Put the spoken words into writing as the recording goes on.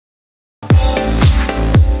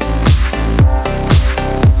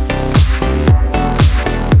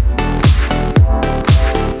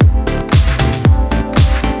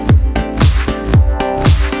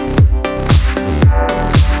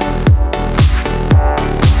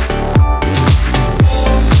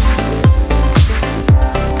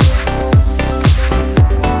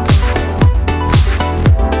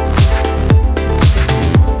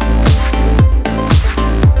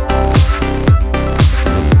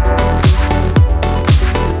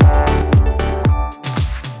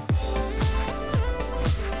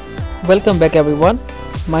Welcome back everyone.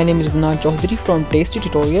 My name is Adnan from Tasty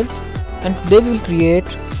Tutorials, and today we will create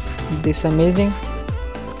this amazing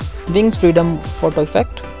wings freedom photo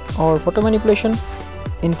effect or photo manipulation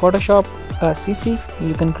in Photoshop CC.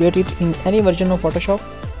 You can create it in any version of Photoshop.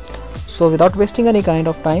 So without wasting any kind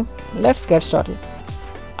of time, let's get started.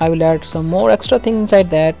 I will add some more extra things inside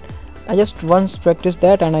that. I just once practiced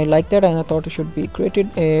that and I like that, and I thought it should be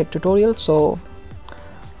created a tutorial. So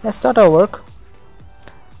let's start our work.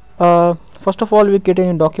 First of all, we create a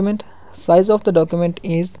new document. Size of the document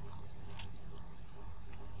is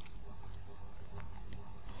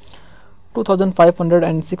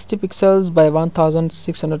 2560 pixels by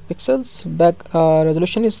 1600 pixels. Back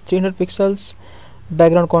resolution is 300 pixels.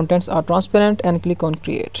 Background contents are transparent, and click on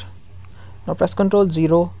create. Now press Ctrl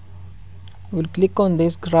 0. We'll click on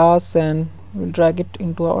this grass and we'll drag it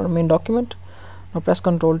into our main document. Now press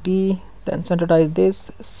Ctrl T, then centerize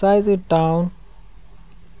this, size it down,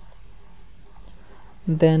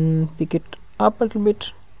 then pick it up a little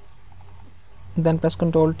bit, then press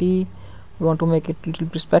Ctrl T. We want to make it little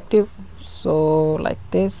perspective, so like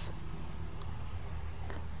this.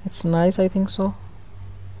 It's nice, I think so.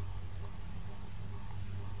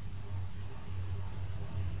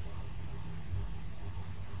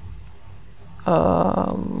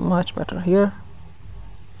 Much better here.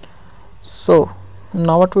 So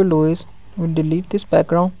now what we'll do is we'll delete this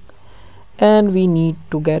background and we need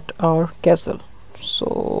to get our castle.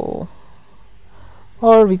 So,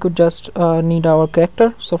 or we could just need our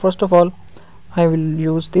character. So first of all, I will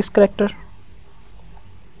use this character,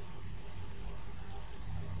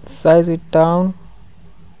 size it down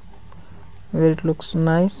where it looks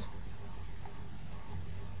nice,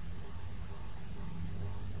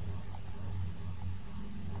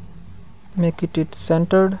 make it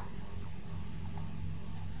centered,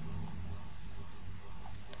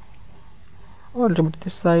 or a little bit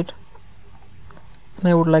this side, and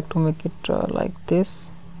I would like to make it like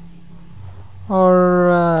this, or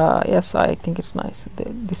yes, I think it's nice.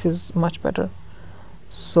 This is much better.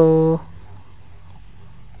 So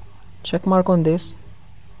check mark on this,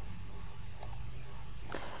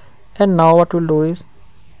 and now what we'll do is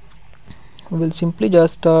we'll simply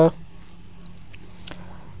just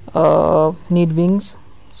need wings.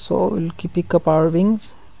 So we'll pick up our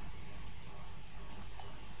wings.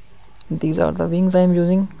 These are the wings I am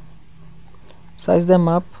using. Size them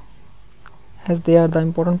up as they are the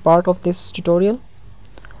important part of this tutorial.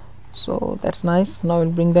 So that's nice. Now we'll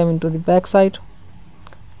bring them into the back side.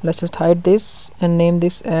 Let's just hide this and name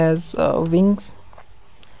this as wings.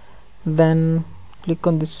 Then click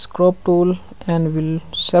on this crop tool and we'll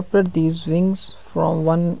separate these wings from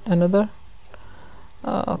one another.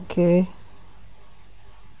 Okay,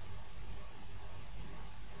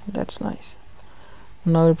 that's nice.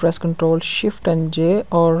 Now we'll press Ctrl Shift and J,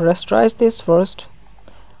 or rasterize this first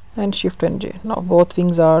and Shift and J. Now both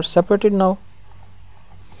wings are separated. Now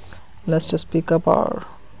let's just pick up our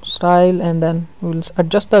style and then we'll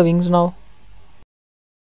adjust the wings. Now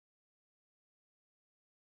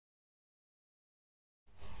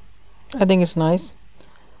I think it's nice.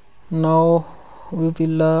 Now we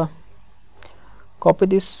will copy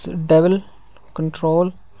this devil,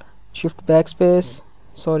 Control Shift backspace,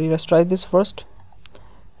 rasterize this first,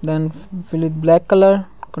 then fill with black color,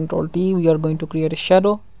 Ctrl T. We are going to create a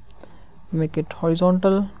shadow, make it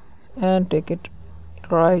horizontal and take it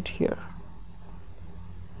right here.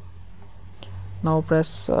 Now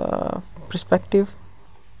press perspective,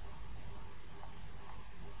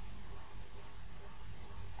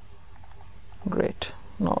 great.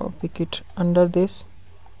 Now pick it under this,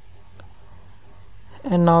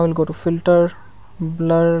 and now we'll go to filter,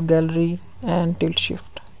 blur, gallery and tilt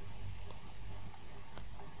shift.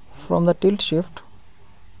 From the tilt shift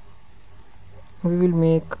we will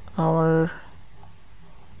make our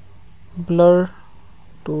blur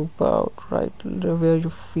to about right where you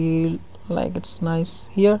feel like it's nice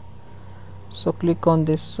here. So click on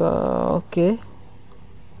this OK,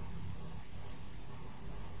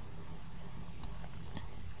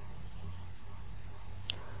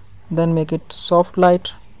 then make it soft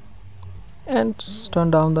light and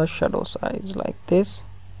turn down the shadow size like this.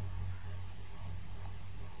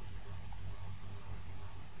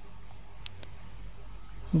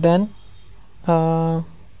 Then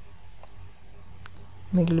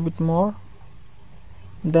make a little bit more,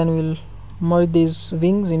 then we'll merge these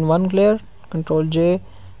wings in one layer, Ctrl J,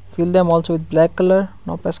 fill them also with black color.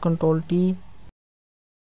 Now press Ctrl T,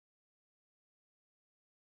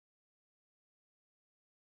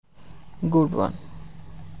 good one.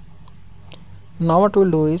 Now what we'll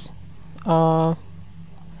do is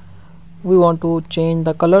we want to change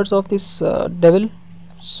the colors of this devil.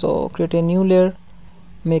 So create a new layer,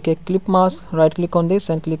 make a clip mask, right click on this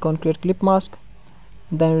and click on create clip mask.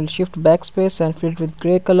 Then we'll shift backspace and fill it with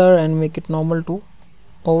gray color and make it normal to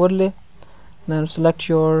overlay. Then select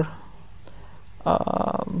your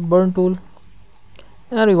burn tool,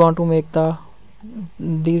 and we want to make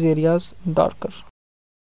these areas darker.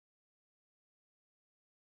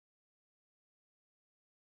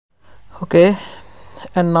 Okay,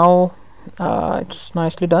 and now it's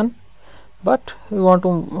nicely done, but we want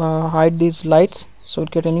to hide these lights, so we'll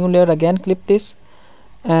get a new layer, again clip this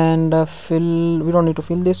and fill. We don't need to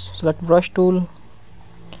fill this. Select brush tool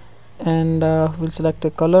and we'll select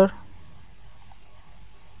a color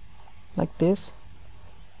like this,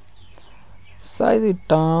 size it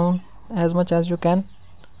down as much as you can,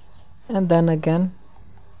 and then again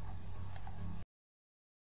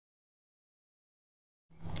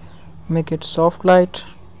make it soft light,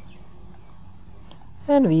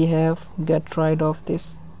 and we have get rid of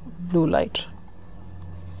this blue light.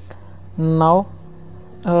 Now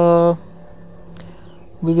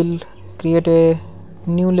we will create a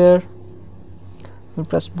new layer. We'll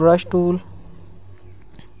press brush tool,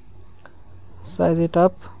 size it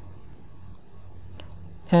up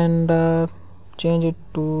and change it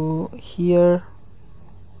to here,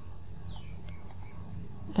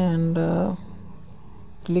 and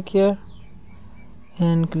click here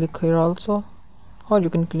and click here also, or you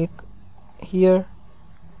can click here.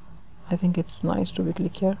 I think it's nice to be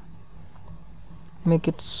click here. Make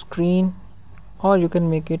it screen, or you can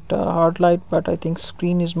make it hard light, but I think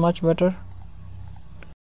screen is much better.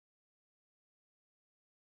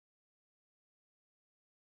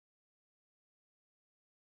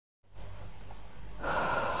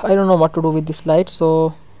 I don't know what to do with this light,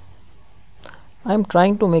 so I'm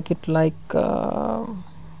trying to make it like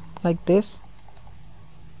this.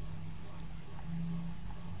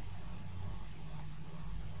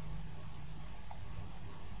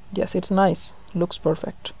 Yes, it's nice, looks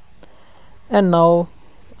perfect. And now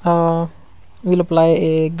we'll apply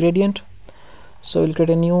a gradient, so we'll create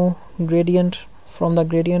a new gradient. From the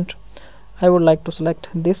gradient I would like to select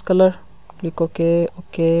this color, click OK,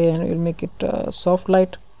 and we'll make it soft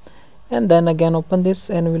light, and then again open this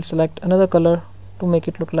and we'll select another color to make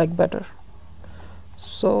it look like better.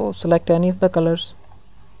 So select any of the colors,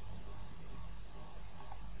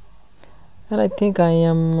 and I think I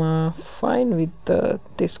am fine with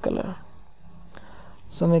this color.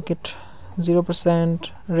 So make it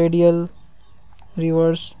 0% radial,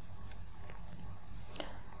 reverse,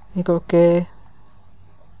 make OK,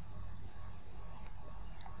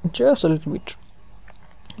 just a little bit.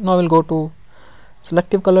 Now we'll go to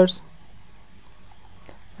selective colors,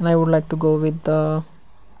 and I would like to go with the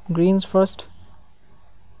greens first.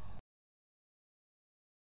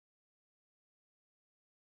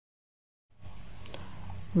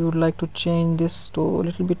 We would like to change this to a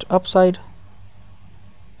little bit upside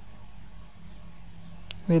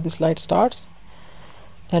where this light starts.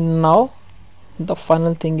 And now the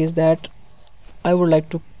final thing is that I would like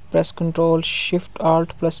to press Ctrl Shift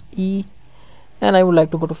Alt plus E, and I would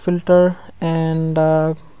like to go to filter, and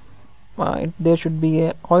there should be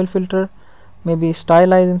a oil filter, maybe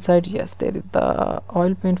stylize inside. Yes, there is the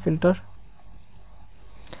oil paint filter,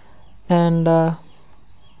 and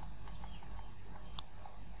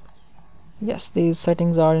yes, these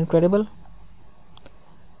settings are incredible,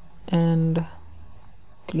 and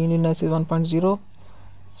cleanliness is 1.0,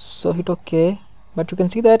 so hit OK. But you can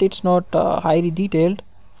see that it's not highly detailed.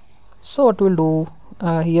 So what we'll do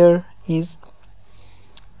here is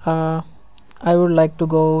I would like to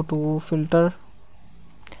go to filter,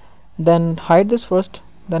 then hide this first,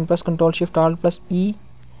 then press Ctrl Shift Alt plus E,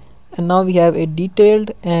 and now we have a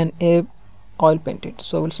detailed and a oil painted.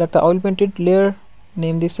 So we'll select the oil painted layer,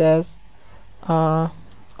 name this as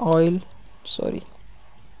oil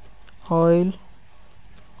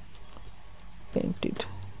painted,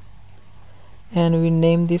 and we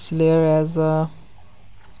name this layer as now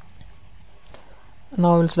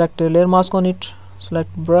we'll select a layer mask on it,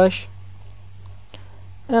 select brush,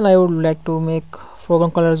 and I would like to make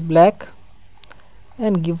foreground color as black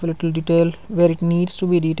and give a little detail where it needs to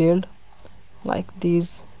be detailed, like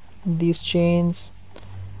these chains,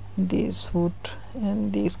 these foot,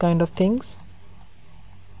 and these kind of things.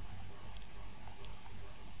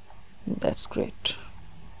 That's great.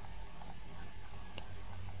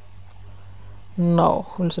 Now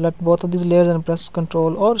we'll select both of these layers and press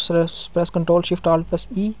Ctrl or press Ctrl Shift Alt plus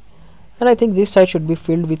E, and I think this side should be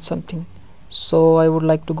filled with something. So I would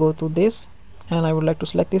like to go to this, and I would like to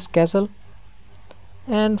select this castle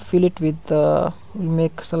and fill it with we'll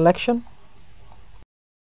make selection,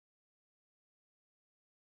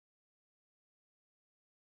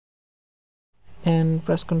 and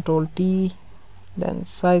press Ctrl T, then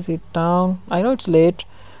size it down. I know it's late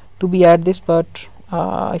to be add this, but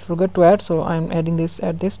I forgot to add, so I'm adding this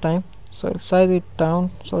at this time. So I'll size it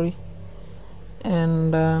down, sorry,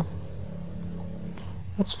 and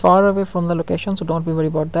it's far away from the location, so don't be worried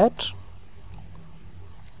about that.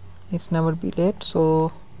 It's never be late,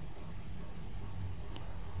 so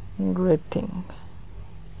great thing.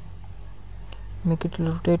 Make it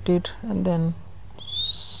rotated and then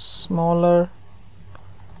smaller.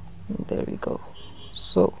 There we go.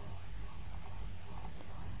 So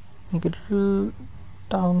make it little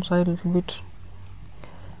downside a little bit,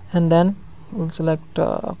 and then we'll select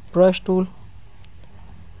brush tool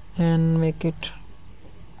and make it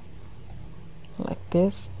like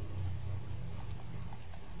this.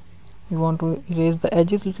 We want to erase the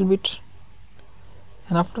edges a little bit,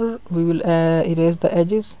 and after we will erase the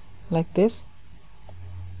edges like this.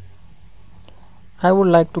 I would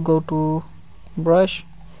like to go to brush,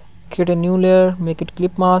 create a new layer, make it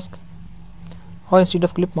clip mask, or instead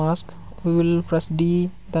of clip mask we will press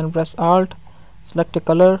D, then press Alt, select a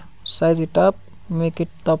color, size it up, make it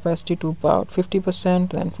the opacity to about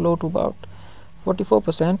 50%, then flow to about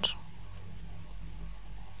 44%.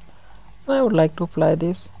 I would like to apply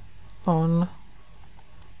this on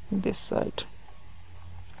this side.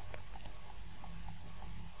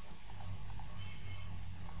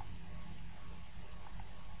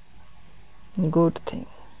 Good thing.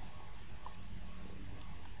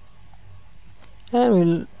 And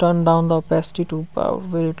we'll turn down the opacity to about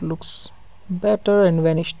where it looks better and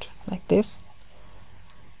vanished like this.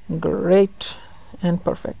 Great and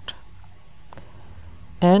perfect.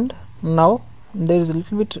 And now there is a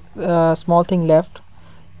little bit small thing left.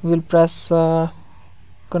 We'll press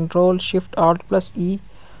Control Shift Alt plus E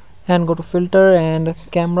and go to filter and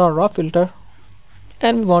camera raw filter,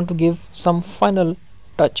 and we want to give some final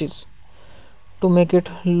touches to make it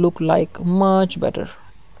look like much better.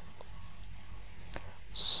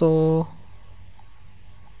 So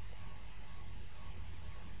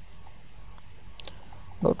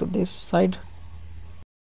go to this side,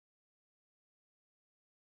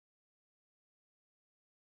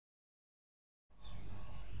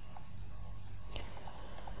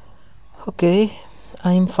 okay.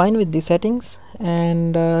 I'm fine with the settings,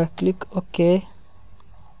 and click OK.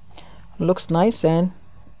 Looks nice and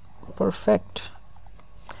perfect.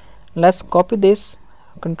 Let's copy this.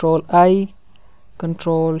 Control I,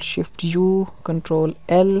 Control Shift U, Control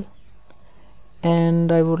L,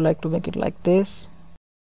 and I would like to make it like this.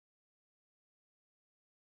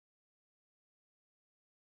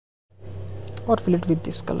 Or fill it with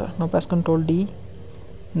this color. Now press Control D.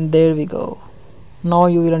 There we go. Now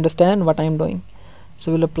you will understand what I am doing.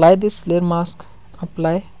 So we'll apply this layer mask,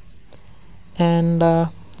 apply, and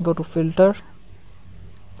go to filter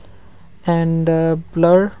and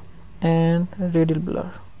blur and radial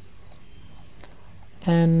blur,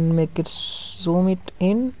 and make it zoom it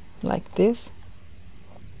in like this,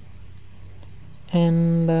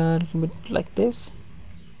 and a little bit like this,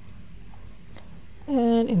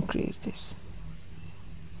 and increase this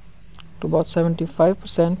to about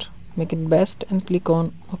 75%. Make it best and click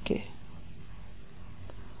on OK.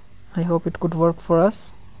 I hope it could work for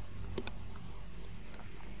us.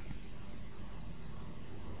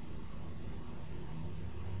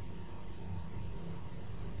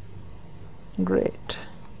 Great.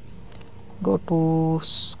 Go to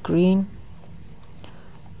screen,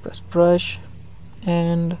 press brush,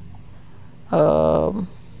 and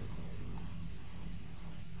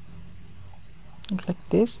like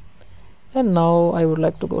this. And now I would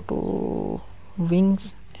like to go to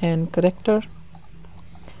wings and character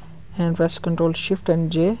and press Ctrl Shift and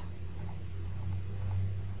J.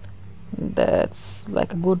 That's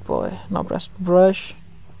like a good boy. Now press brush,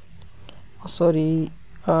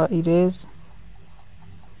 erase,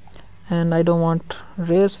 and I don't want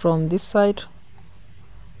raise from this side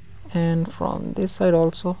and from this side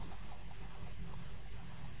also,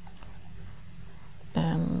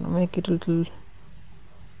 and make it a little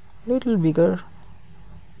bigger.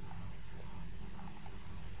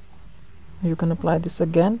 You can apply this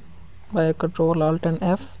again by Control Alt and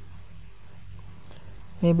F.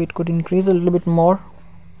 Maybe it could increase a little bit more.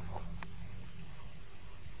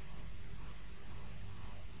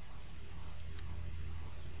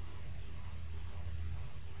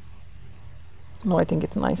 No, I think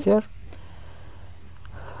it's nice here.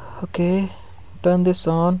 Okay, turn this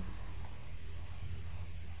on.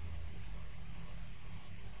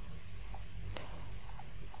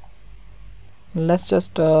 Let's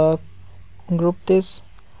just group this,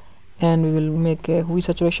 and we will make a hue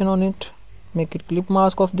saturation on it, make it clip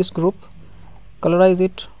mask of this group, colorize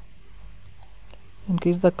it,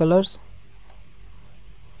 increase the colors.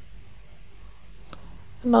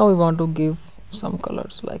 Now we want to give some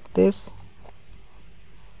colors like this.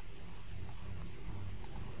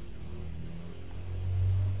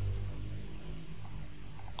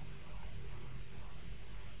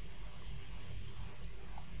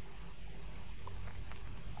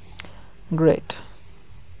 Great.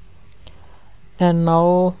 And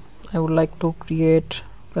now I would like to create,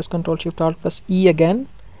 press Ctrl Shift Alt plus E again,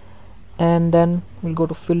 and then we'll go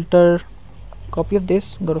to filter, copy of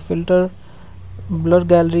this, go to filter, blur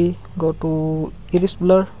gallery, go to iris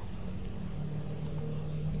blur,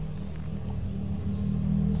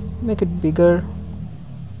 make it bigger,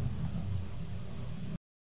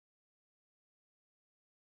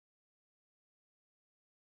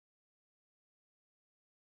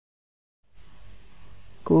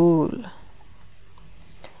 cool.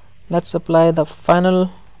 Let's apply the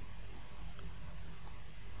final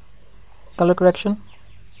color correction.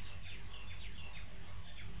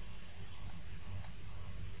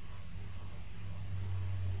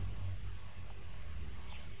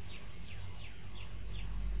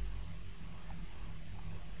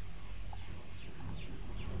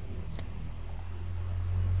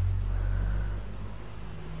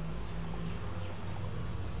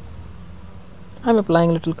 I'm applying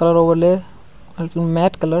a little color overlay, a little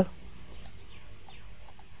matte color.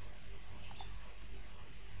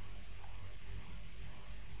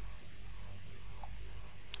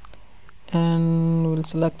 And we'll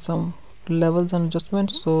select some levels and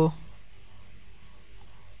adjustments. So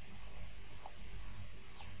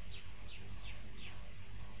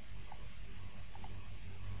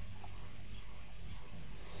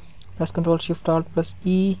press Ctrl Shift Alt plus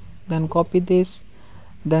E, then copy this,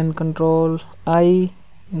 then Ctrl I,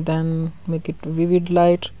 then make it vivid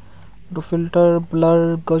light, to filter,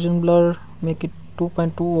 blur, Gaussian blur, make it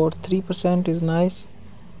 2.2 or 3% is nice.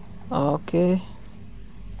 Okay,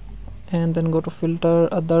 and then go to filter,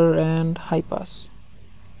 other, and high pass,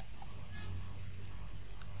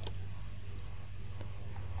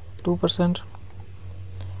 2%.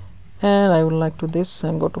 And I would like to this,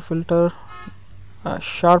 and go to filter,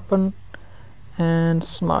 sharpen, and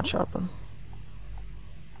smart sharpen.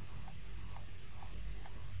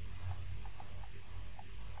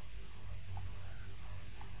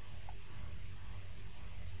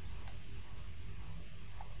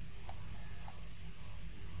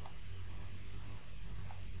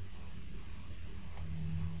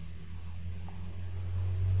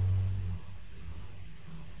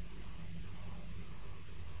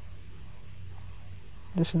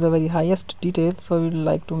 This is the very highest detail, so we'd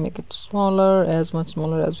like to make it smaller, as much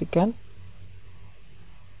smaller as we can.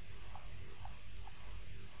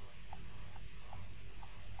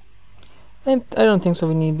 And I don't think so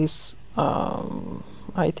we need this.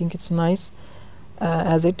 I think it's nice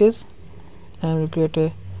as it is. And we'll create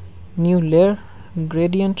a new layer,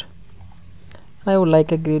 gradient. I would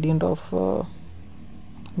like a gradient of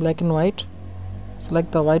black and white.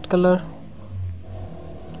 Select the white color,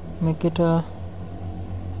 make it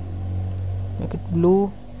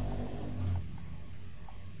blue,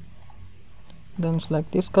 then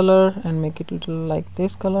select this color and make it little like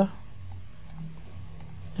this color,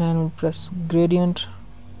 and we'll press gradient.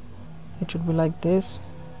 It should be like this.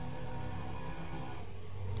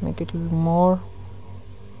 Make it a little more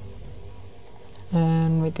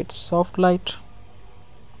and make it soft light,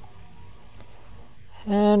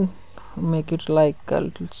 and make it like a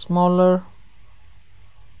little smaller.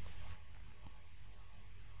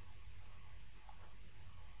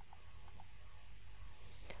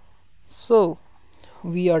 So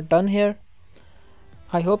we are done here.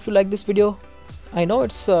 I hope you like this video. I know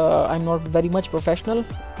it's I'm not very much professional,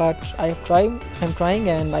 but I'm trying,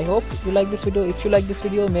 and I hope you like this video. If you like this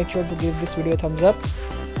video, make sure to give this video a thumbs up.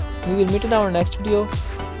 We will meet in our next video.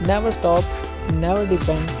 Never stop, never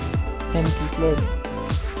depend, and keep learning.